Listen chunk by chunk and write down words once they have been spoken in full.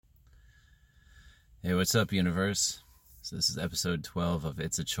Hey, what's up, universe? So this is episode 12 of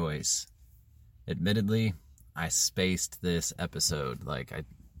It's a Choice. Admittedly, I spaced this episode. I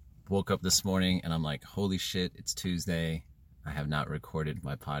woke up this morning and I'm like, holy shit, it's Tuesday. I have not recorded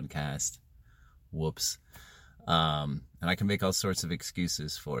my podcast. Whoops. And I can make all sorts of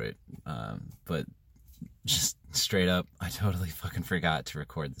excuses for it. But just straight up, I totally fucking forgot to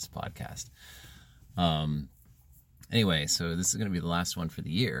record this podcast. Anyway, so this is going to be the last one for the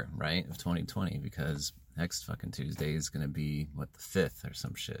year, right, of 2020, because next fucking Tuesday is going to be, the 5th or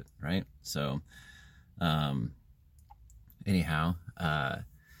some shit, right? So, anyhow,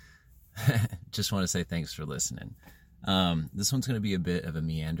 just want to say thanks for listening. This one's going to be a bit of a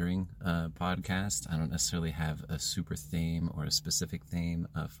meandering podcast. I don't necessarily have a super theme or a specific theme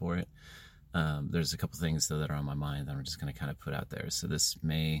for it. There's a couple things, though, that are on my mind that I'm just going to kind of put out there. So this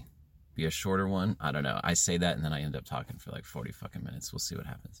may be a shorter one. I don't know. I say that and then I end up talking for 40 fucking minutes. We'll see what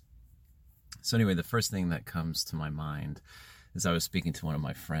happens. So anyway, the first thing that comes to my mind is I was speaking to one of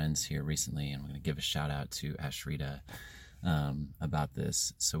my friends here recently, and I'm going to give a shout out to Ashrita about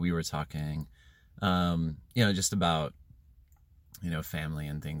this. So we were talking, just about, family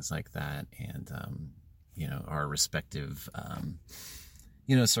and things like that, and, our respective,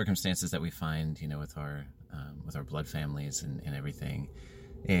 circumstances that we find, with our blood families and everything.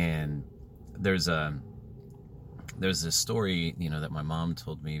 And there's a story, that my mom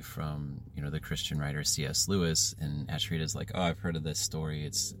told me from, the Christian writer C.S. Lewis, and Ashrita's like, oh, I've heard of this story.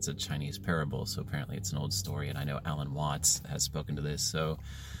 It's a Chinese parable, so apparently it's an old story, and I know Alan Watts has spoken to this. So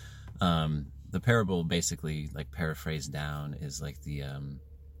the parable, basically, paraphrased down, is the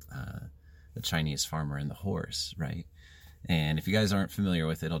Chinese farmer and the horse, right? And if you guys aren't familiar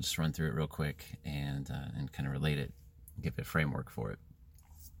with it, I'll just run through it real quick and kind of relate it, give it a framework for it.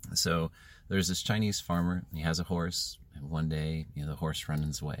 So there's this Chinese farmer, and he has a horse, and one day, the horse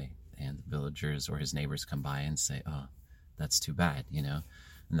runs away, and the villagers or his neighbors come by and say, oh, that's too bad, and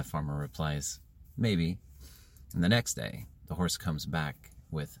the farmer replies, maybe. And the next day, the horse comes back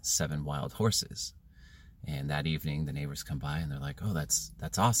with 7 wild horses, and that evening, the neighbors come by, and they're like, oh, that's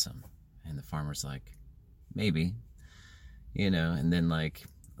awesome. And the farmer's like, maybe, and then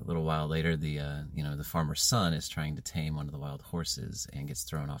a little while later, the farmer's son is trying to tame one of the wild horses and gets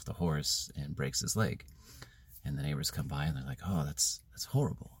thrown off the horse and breaks his leg. And the neighbors come by and they're like, oh, that's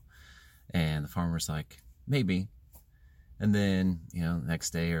horrible. And the farmer's like, maybe. And then,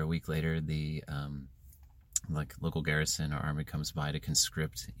 next day or a week later, the local garrison or army comes by to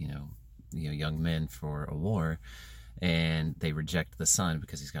conscript, young men for a war, and they reject the son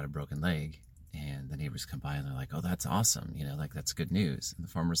because he's got a broken leg. And the neighbors come by and they're like, oh, that's awesome. That's good news. And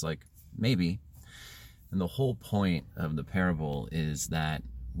the farmer's like, maybe. And the whole point of the parable is that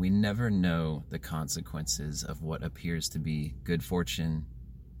we never know the consequences of what appears to be good fortune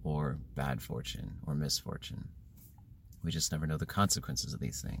or bad fortune or misfortune. We just never know the consequences of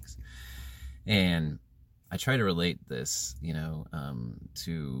these things. And I try to relate this,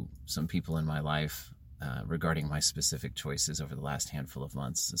 to some people in my life regarding my specific choices over the last handful of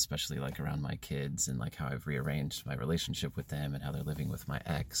months, especially around my kids and how I've rearranged my relationship with them and how they're living with my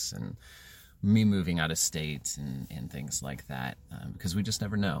ex and me moving out of state and things like that. Because we just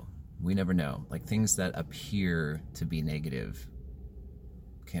never know. We never know. Things that appear to be negative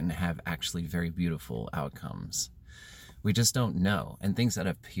can have actually very beautiful outcomes. We just don't know. And things that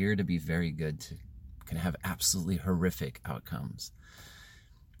appear to be very good can have absolutely horrific outcomes.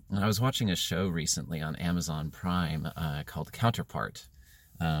 And I was watching a show recently on Amazon Prime called Counterpart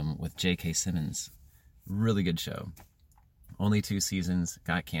with J.K. Simmons. Really good show. Only 2 seasons,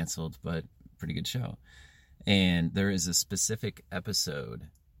 got canceled, but pretty good show. And there is a specific episode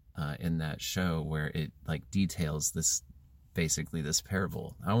in that show where it details this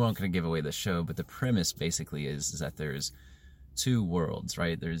parable. I'm not going to give away the show, but the premise basically is that there's 2 worlds,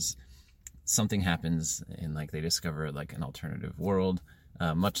 right? There's something happens and they discover an alternative world.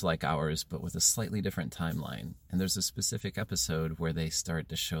 Much like ours, but with a slightly different timeline. And there's a specific episode where they start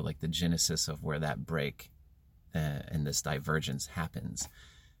to show the genesis of where that break and this divergence happens.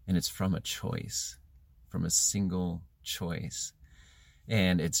 And it's from a choice, from a single choice.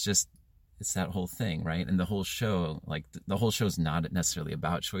 And it's that whole thing, right? And the whole show, the whole show is not necessarily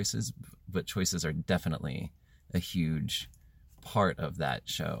about choices, but choices are definitely a huge part of that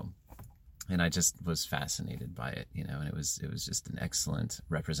show. And I just was fascinated by it, and it was just an excellent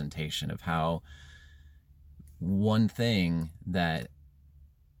representation of how one thing that,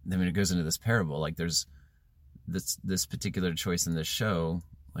 it goes into this parable, there's this particular choice in this show,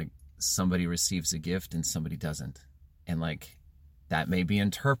 somebody receives a gift and somebody doesn't. And that may be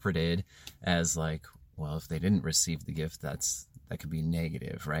interpreted as well, if they didn't receive the gift, that's that could be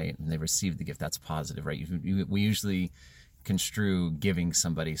negative, right? And they receive the gift, that's positive, right? We usually construe giving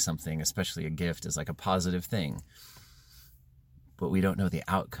somebody something, especially a gift, as like a positive thing. But we don't know the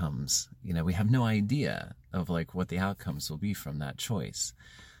outcomes. We have no idea of like what the outcomes will be from that choice.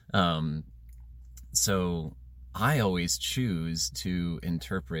 So I always choose to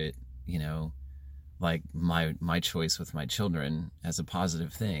interpret, like my choice with my children as a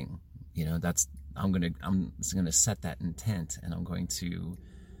positive thing. I'm gonna set that intent, and I'm going to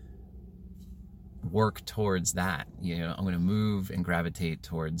work towards that. I'm going to move and gravitate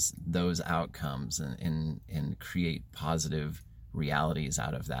towards those outcomes and create positive realities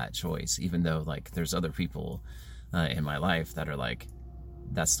out of that choice, even though like there's other people in my life that are like,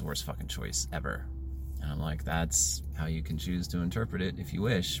 that's the worst fucking choice ever. And I'm like, that's how you can choose to interpret it if you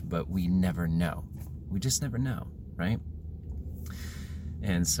wish, but we never know. We just never know, right?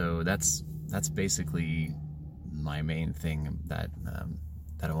 And so that's basically my main thing that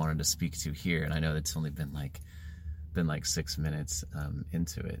I wanted to speak to here. And I know it's only been like 6 minutes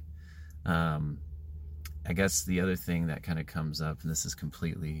into it. I guess the other thing that kind of comes up, and this is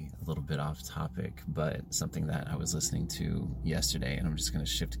completely a little bit off topic, but something that I was listening to yesterday, and I'm just going to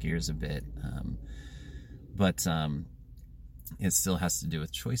shift gears a bit. But it still has to do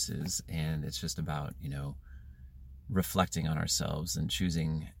with choices, and it's just about, reflecting on ourselves and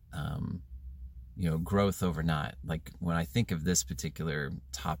choosing, growth over not. Like when I think of this particular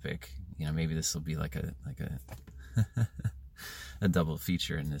topic, maybe this will be like a a double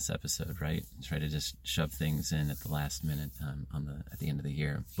feature in this episode, right? Try to just shove things in at the last minute at the end of the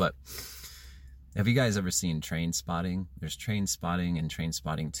year. But have you guys ever seen Trainspotting? There's Trainspotting and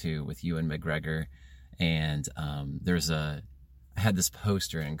Trainspotting 2 with Ewan McGregor. And I had this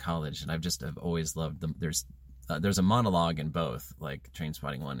poster in college, and I've always loved them. There's a monologue in both, like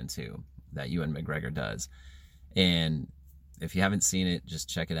Trainspotting 1 and 2, that Ewan McGregor does. And if you haven't seen it, just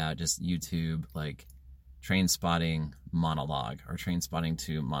check it out. Just YouTube, like, Trainspotting monologue or Trainspotting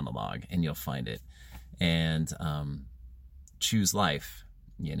 2 monologue, and you'll find it. And choose life,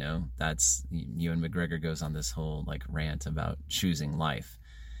 that's Ewan McGregor goes on this whole like rant about choosing life.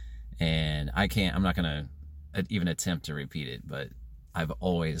 And I'm not going to even attempt to repeat it, but I've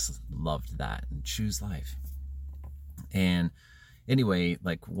always loved that, and choose life. And anyway,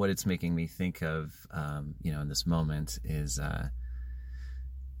 like what it's making me think of, in this moment is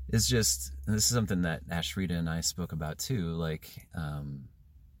just, and this is something that Ashrita and I spoke about too, like,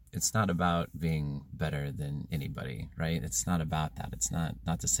 it's not about being better than anybody, right? It's not about that. It's not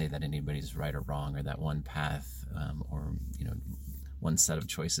to say that anybody's right or wrong, or that one path, or, one set of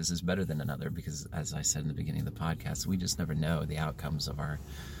choices is better than another, because as I said in the beginning of the podcast, we just never know the outcomes of our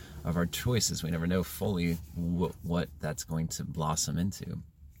choices. We never know fully what that's going to blossom into.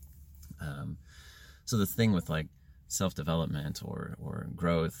 So the thing with like self-development or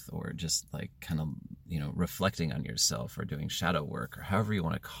growth, or just like kind of, reflecting on yourself, or doing shadow work, or however you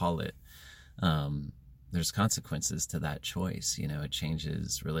want to call it, there's consequences to that choice. It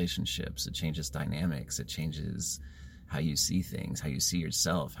changes relationships, it changes dynamics, it changes how you see things, how you see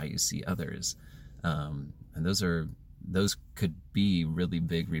yourself, how you see others. And those could be really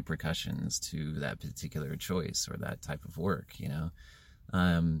big repercussions to that particular choice or that type of work,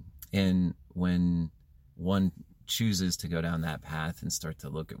 and when one chooses to go down that path and start to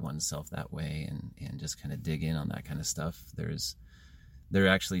look at oneself that way, and just kind of dig in on that kind of stuff, they're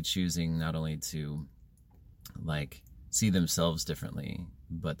actually choosing not only to like see themselves differently,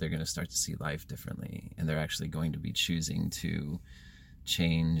 but they're going to start to see life differently, and they're actually going to be choosing to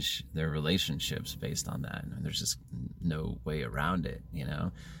change their relationships based on that. And there's just no way around it,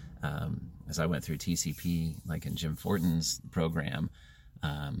 as I went through TCP, like in Jim Fortin's program,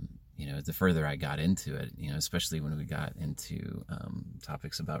 the further I got into it, especially when we got into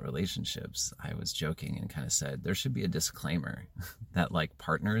topics about relationships, I was joking and kind of said there should be a disclaimer that like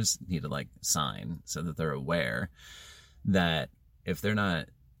partners need to like sign, so that they're aware that if they're not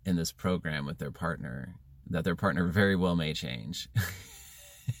in this program with their partner, that their partner very well may change.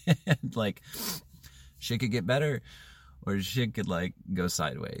 Like shit could get better, or shit could like go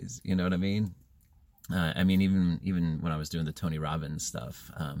sideways. You know what I mean? Even when I was doing the Tony Robbins stuff,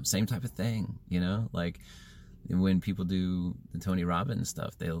 same type of thing, like when people do the Tony Robbins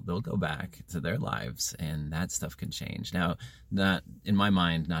stuff, they'll go back to their lives, and that stuff can change. Now, not in my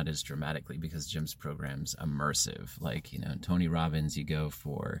mind, not as dramatically, because Jim's program's immersive. Like, Tony Robbins, you go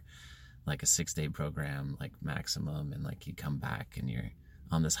for like a 6-day program, like maximum, and like you come back and you're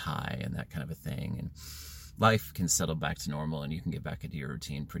on this high and that kind of a thing. And life can settle back to normal, and you can get back into your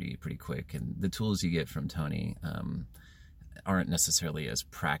routine pretty quick. And the tools you get from Tony aren't necessarily as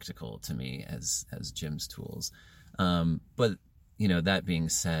practical to me as Jim's tools. But that being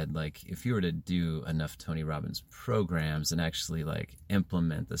said, like, if you were to do enough Tony Robbins programs and actually like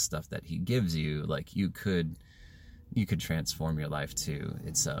implement the stuff that he gives you, like you could transform your life too.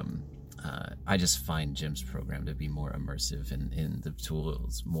 It's I just find Jim's program to be more immersive and in the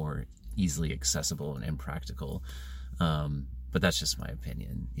tools more easily accessible and impractical. But that's just my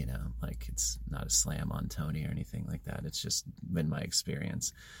opinion, like it's not a slam on Tony or anything like that. It's just been my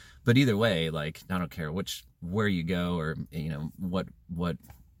experience. But either way, like, I don't care where you go or, what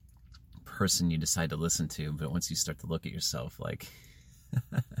person you decide to listen to. But once you start to look at yourself, like,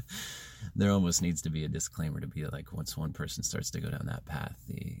 there almost needs to be a disclaimer to be like, once one person starts to go down that path,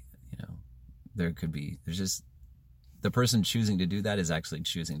 there's just, the person choosing to do that is actually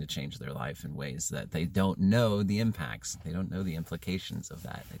choosing to change their life in ways that they don't know the impacts. They don't know the implications of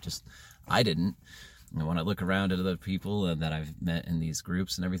that. I didn't. And when I look around at other people that I've met in these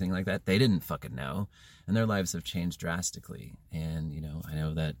groups and everything like that, they didn't fucking know. And their lives have changed drastically. And, I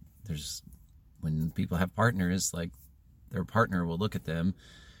know that when people have partners, like, their partner will look at them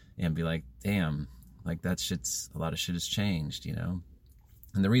and be like, damn, like, a lot of shit has changed, And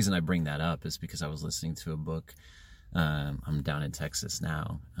the reason I bring that up is because I was listening to a book. I'm down in Texas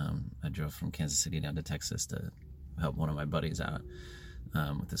now. I drove from Kansas City down to Texas to help one of my buddies out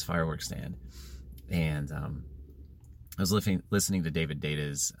with his fireworks stand. And I was listening to David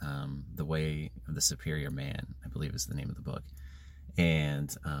Deda's The Way of the Superior Man, I believe is the name of the book.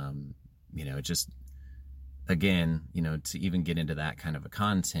 And, just, again, to even get into that kind of a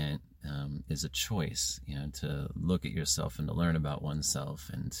content is a choice, to look at yourself and to learn about oneself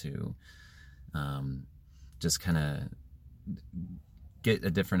and to just kind of get a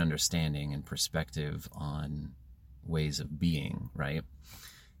different understanding and perspective on ways of being, right?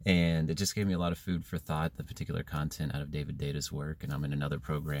 And it just gave me a lot of food for thought, the particular content out of David Deda's work. And I'm in another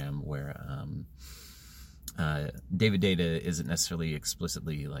program where David Deda isn't necessarily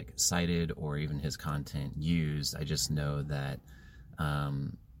explicitly like cited or even his content used. I just know that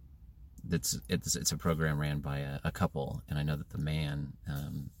it's a program ran by a couple, and I know that the man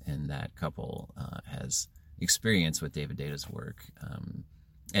in that couple has experience with David Deda's work,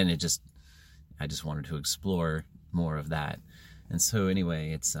 and I just wanted to explore more of that. And so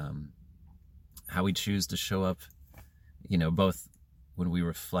anyway, it's how we choose to show up, both when we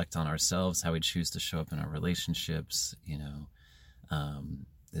reflect on ourselves, how we choose to show up in our relationships, and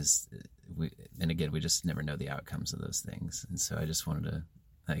again, we just never know the outcomes of those things. And so I just wanted to,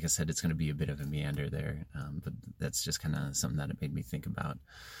 like I said, it's going to be a bit of a meander there, but that's just kind of something that it made me think about.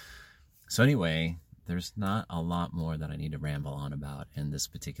 So anyway, there's not a lot more that I need to ramble on about in this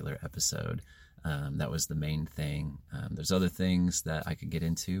particular episode. That was the main thing. There's other things that I could get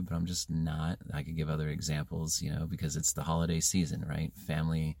into, but I'm just not. I could give other examples, because it's the holiday season, right?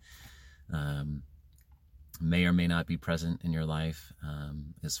 Family may or may not be present in your life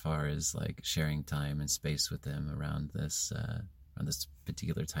as far as like sharing time and space with them around this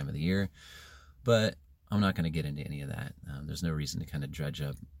particular time of the year. But I'm not going to get into any of that. There's no reason to kind of dredge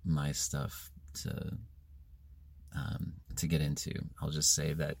up my stuff to get into. I'll just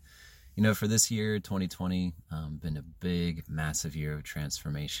say that, for this year, 2020, been a big, massive year of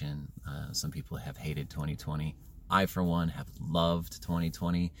transformation. Some people have hated 2020. I, for one, have loved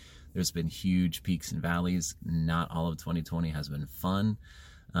 2020. There's been huge peaks and valleys. Not all of 2020 has been fun.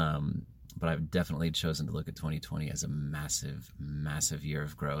 But I've definitely chosen to look at 2020 as a massive, massive year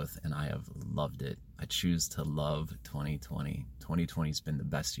of growth, and I have loved it. I choose to love 2020. 2020's been the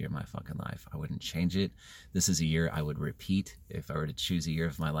best year of my fucking life. I wouldn't change it. This is a year I would repeat. If I were to choose a year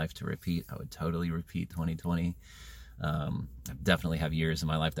of my life to repeat, I would totally repeat 2020. I definitely have years in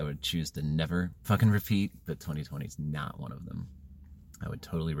my life that I would choose to never fucking repeat, but 2020 is not one of them. I would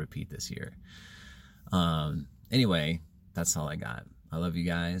totally repeat this year. Anyway, that's all I got. I love you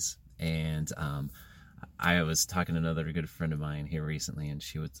guys. And I was talking to another good friend of mine here recently, and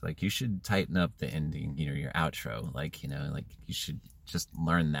she was like, you should tighten up the ending, your outro. Like, like you should just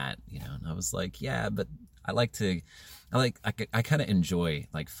learn that, And I was like, yeah, but I kind of enjoy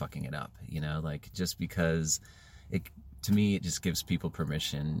like fucking it up, like just because to me, it just gives people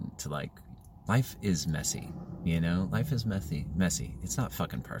permission to like, life is messy, life is messy. It's not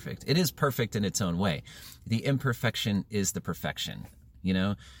fucking perfect. It is perfect in its own way. The imperfection is the perfection,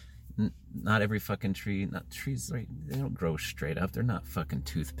 Not every fucking tree, not trees, right? They don't grow straight up. They're not fucking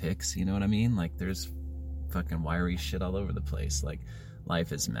toothpicks. You know what I mean? Like, there's fucking wiry shit all over the place. Like,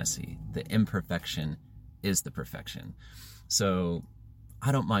 life is messy. The imperfection is the perfection. So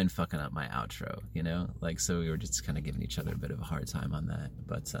I don't mind fucking up my outro, Like, so we were just kind of giving each other a bit of a hard time on that.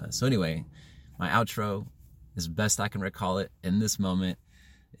 But so anyway, my outro, as best I can recall it in this moment,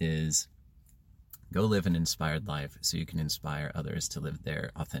 is Go live an inspired life so you can inspire others to live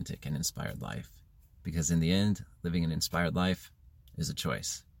their authentic and inspired life. Because in the end, living an inspired life is a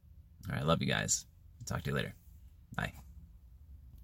choice. All right, love you guys. Talk to you later. Bye.